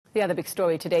The other big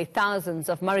story today, thousands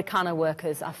of Marikana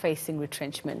workers are facing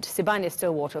retrenchment.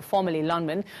 Sibanye-Stillwater, formerly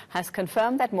Lonmin, has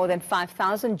confirmed that more than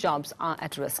 5,000 jobs are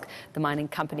at risk. The mining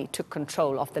company took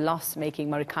control of the loss-making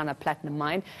Marikana platinum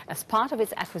mine as part of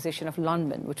its acquisition of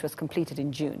Lonmin, which was completed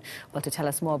in June. Well, to tell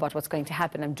us more about what's going to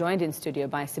happen, I'm joined in studio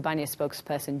by Sibanye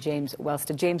spokesperson James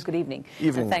Wellsted. James, good evening.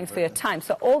 Evening. And thanks for your time.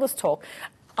 So all this talk,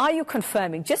 are you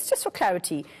confirming, just for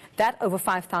clarity, that over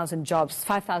 5,000 jobs,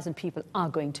 5,000 people are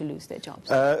going to lose their jobs?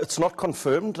 It's not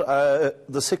confirmed.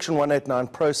 The Section 189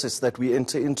 process that we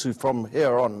enter into from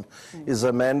here on is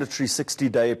a mandatory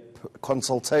 60-day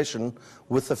consultation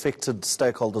with affected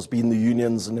stakeholders, being the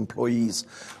unions and employees,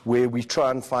 where we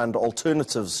try and find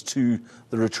alternatives to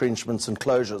the retrenchments and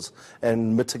closures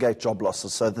and mitigate job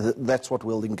losses. So that's what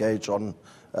we'll engage on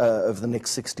over the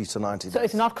next 60 to 90 days. So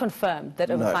it's not confirmed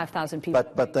that over 5,000 people...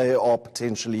 But they are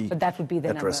potentially but that would be the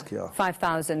at number. Risk, yeah.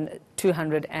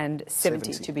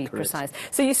 5,270 to be correct. precise.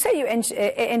 So you say you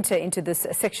enter into this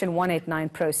Section 189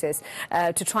 process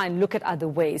to try and look at other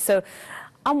ways. So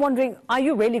I'm wondering, are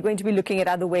you really going to be looking at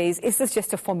other ways? Is this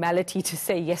just a formality to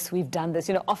say, yes, we've done this?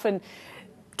 You know, often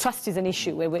trust is an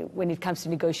issue when it comes to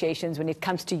negotiations, when it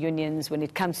comes to unions, when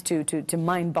it comes to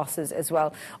mine bosses as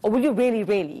well. Or will you really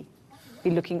be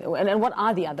looking, and what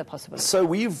are the other possibilities? So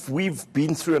we've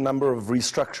been through a number of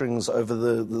restructurings over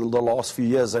the last few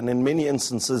years, and in many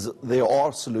instances there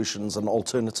are solutions and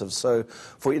alternatives. So,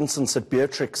 for instance, at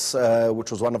Beatrix, which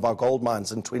was one of our gold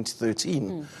mines in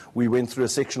 2013, we went through a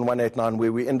Section 189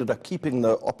 where we ended up keeping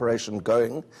the operation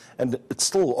going, and it's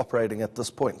still operating at this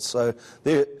point. So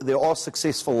there are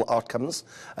successful outcomes.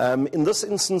 In this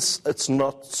instance, it's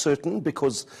not certain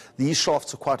because these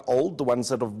shafts are quite old, the ones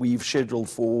that we've scheduled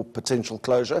for potential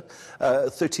closure,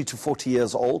 30 to 40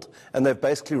 years old, and they've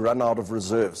basically run out of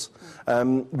reserves.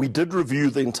 We did review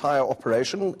the entire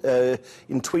operation.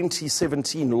 In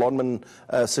 2017, Lonmin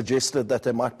suggested that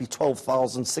there might be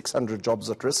 12,600 jobs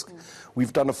at risk.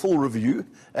 We've done a full review,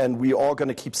 and we are going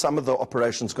to keep some of the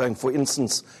operations going. For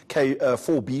instance,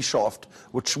 K4B shaft,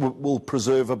 which will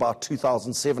preserve about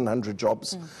 2,700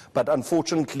 jobs. But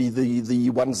unfortunately, the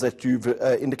ones that you've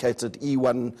indicated,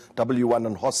 E1, W1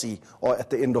 and Hossi, are at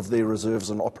the end of their reserves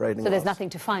and operating. So there's nothing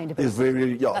to find? There's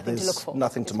nothing to look for.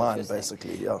 Nothing to mine,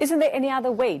 basically. Yeah. Isn't there any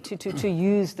other way to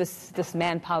use this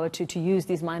manpower, to use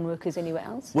these mine workers anywhere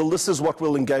else? Well, this is what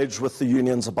we'll engage with the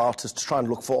unions about, is to try and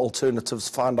look for alternatives,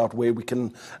 find out where we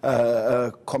can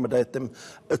accommodate them.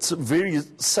 It's very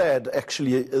sad,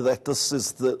 actually, that this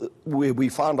is where we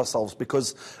found ourselves,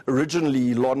 because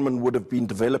originally Lonmin would have been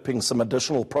developing some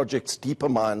additional projects, deeper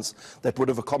mines, that would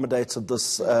have accommodated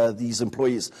these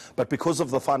employees. But because of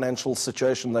the financial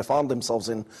situation they found themselves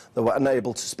in, they were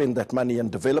unable to spend that money and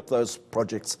develop those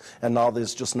projects, and now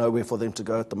there's just nowhere for them to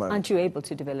go at the moment. Aren't you able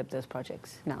to develop those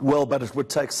projects now? Well, but it would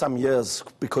take some years,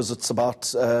 because it's about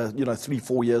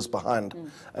 3-4 years behind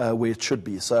where it should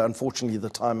be. So unfortunately the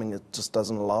timing, it just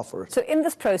doesn't allow for it. So in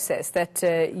this process that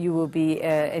you will be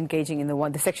engaging in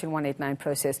the Section 189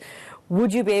 process,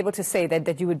 would you be able to say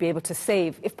that you would be able to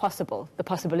save, if possible, the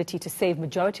possibility to save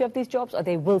majority of these jobs, or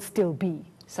there will still be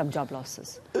some job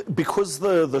losses? Because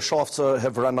the shafts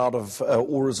have run out of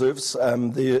ore reserves,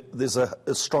 there's a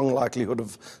strong likelihood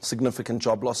of significant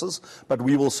job losses, but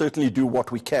we will certainly do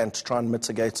what we can to try and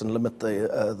mitigate and limit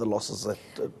the losses that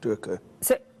do occur.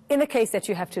 So in the case that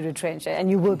you have to retrench, and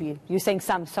you will be, you're saying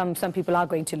some people are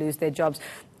going to lose their jobs,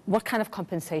 what kind of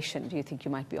compensation do you think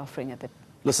you might be offering at the...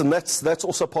 Listen, that's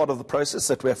also part of the process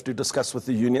that we have to discuss with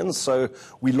the unions. So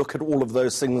we look at all of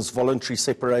those things. Voluntary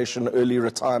separation, early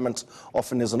retirement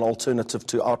often is an alternative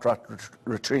to outright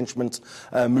retrenchment,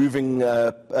 moving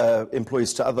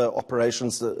employees to other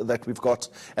operations that we've got,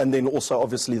 and then also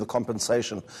obviously the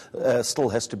compensation still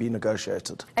has to be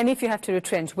negotiated. And if you have to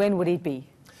retrench, when would it be?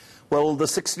 Well, the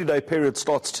 60-day period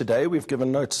starts today. We've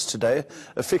given notice today.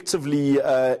 Effectively,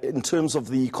 in terms of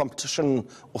the Competition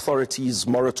Authority's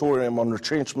moratorium on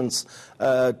retrenchments,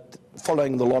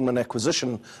 following the Lonmin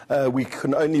acquisition, we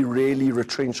can only really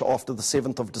retrench after the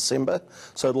 7th of December,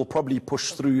 so it'll probably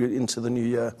push through into the new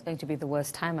year. It's going to be the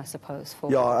worst time, I suppose.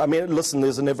 Yeah, I mean, listen,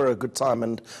 there's never a good time,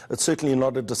 and it's certainly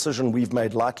not a decision we've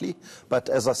made lightly, but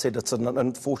as I said, it's an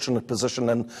unfortunate position,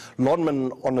 and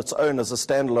Lonmin on its own as a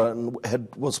standalone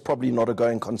was probably not a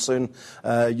going concern.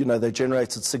 They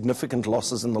generated significant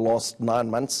losses in the last 9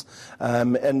 months,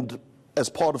 and as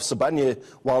part of Sibanye,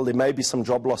 while there may be some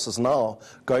job losses now,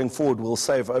 going forward we'll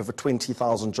save over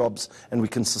 20,000 jobs, and we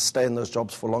can sustain those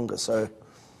jobs for longer. So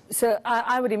So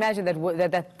I would imagine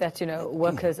that you know,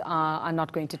 workers are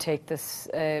not going to take this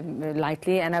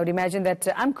lightly, and I would imagine that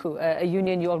AMCU, a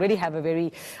union you already have a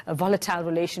very volatile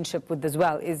relationship with as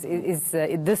well,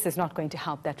 this is not going to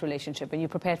help that relationship. Are you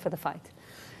prepared for the fight?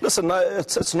 Listen, no,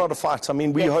 it's not a fight. I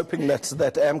mean, we're hoping that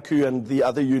AMCU and the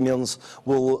other unions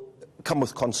will come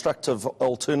with constructive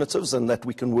alternatives and that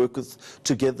we can work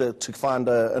together to find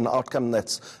an outcome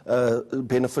that's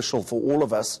beneficial for all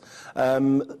of us.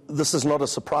 This is not a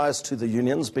surprise to the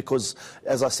unions because,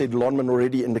 as I said, Lonmin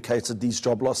already indicated these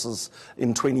job losses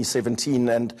in 2017,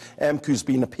 and AMCU's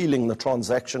been appealing the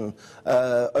transaction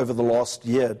over the last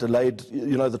year, delayed.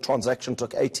 You know, the transaction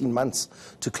took 18 months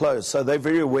to close. So they're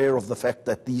very aware of the fact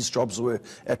that these jobs were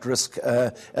at risk,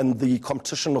 and the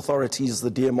competition authorities,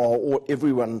 the DMR, or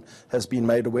everyone has been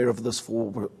made aware of this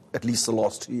for at least the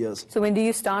last 2 years. So when do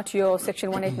you start your Section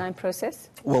 189 process?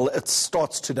 Well, it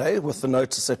starts today with the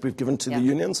notice that we've given to the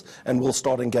unions, and we'll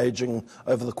start engaging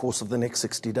over the course of the next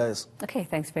 60 days. Okay,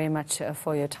 thanks very much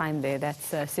for your time there.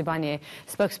 That's Sibanye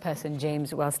spokesperson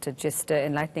James Wellsted just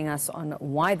enlightening us on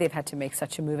why they've had to make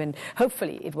such a move, and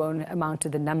hopefully it won't amount to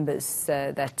the numbers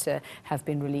that have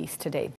been released today.